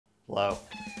Hello.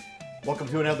 Welcome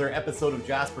to another episode of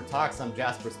Jasper Talks. I'm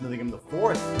Jasper Smithingham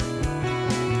IV.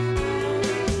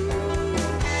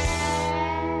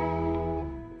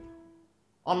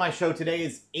 On my show today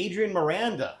is Adrian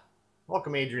Miranda.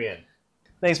 Welcome, Adrian.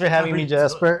 Thanks for having me,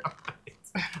 Jasper.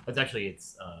 It's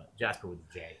Jasper with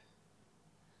a J.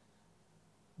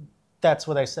 That's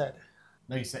what I said.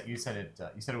 No, you said it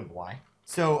with a Y.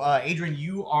 So, Adrian,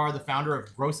 you are the founder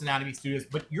of Gross Anatomy Studios,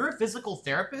 but you're a physical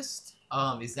therapist.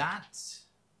 Is that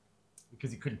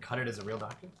because you couldn't cut it as a real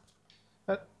doctor?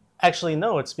 Actually,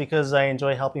 no. It's because I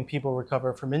enjoy helping people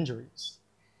recover from injuries.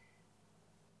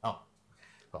 Oh,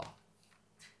 well,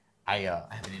 I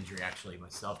have an injury actually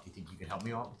myself. Do you think you could help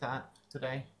me out with that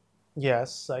today?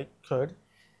 Yes, I could.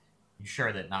 You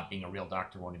sure that not being a real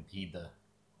doctor won't impede the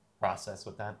process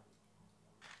with that?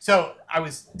 So I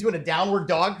was doing a downward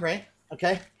dog, right?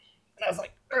 Okay, and I was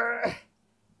like,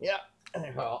 yeah, and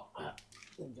then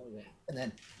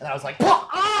I was like,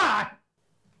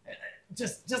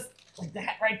 just like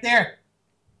that right there.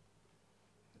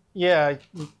 Yeah,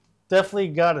 you definitely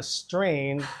got a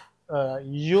strain.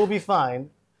 You'll be fine.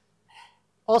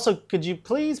 Also, could you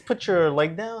please put your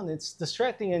leg down? It's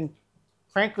distracting and,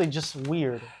 frankly, just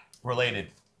weird. Related.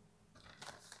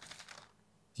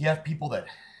 Do you have people that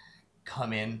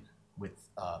come in with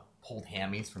pulled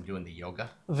hammies from doing the yoga?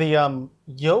 The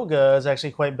yoga is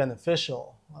actually quite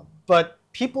beneficial, but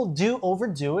people do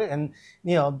overdo it, and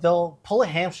they'll pull a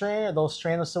hamstring or they'll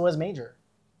strain a psoas major.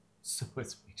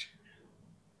 Psoas major.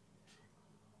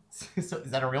 So is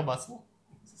that a real muscle?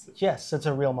 Yes, it's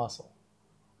a real muscle.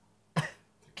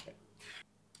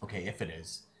 Okay, if it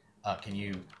is, can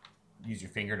you use your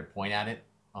finger to point at it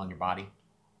on your body?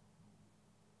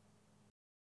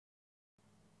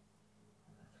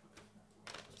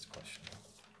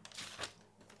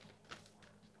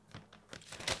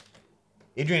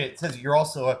 Adrian, it says you're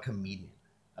also a comedian.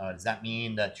 Does that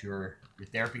mean that your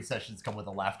therapy sessions come with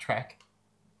a laugh track?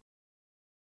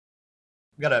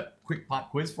 We got a quick pop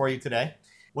quiz for you today.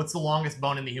 What's the longest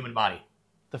bone in the human body?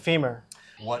 The femur.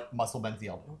 What muscle bends the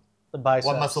elbow? The biceps.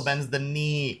 What muscle bends the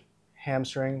knee?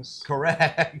 Hamstrings.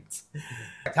 Correct.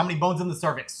 How many bones in the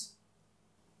cervix?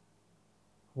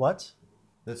 What?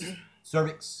 The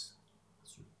cervix.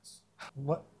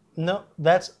 What? No,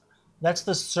 that's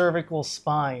the cervical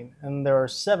spine, and there are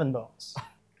 7 bones.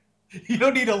 You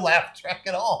don't need a laugh track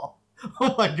at all.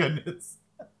 Oh my goodness.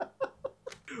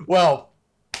 Well,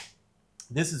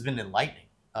 this has been enlightening.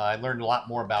 I learned a lot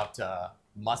more about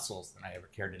muscles than I ever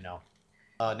cared to know.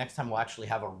 Next time we'll actually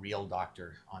have a real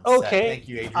doctor on set. Okay. Thank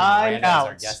you, Adrian Miranda, as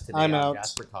our guest today I'm on out.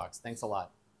 Jasper Talks. Thanks a lot.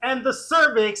 And the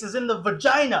cervix is in the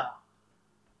vagina.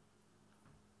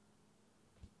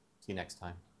 See you next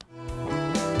time.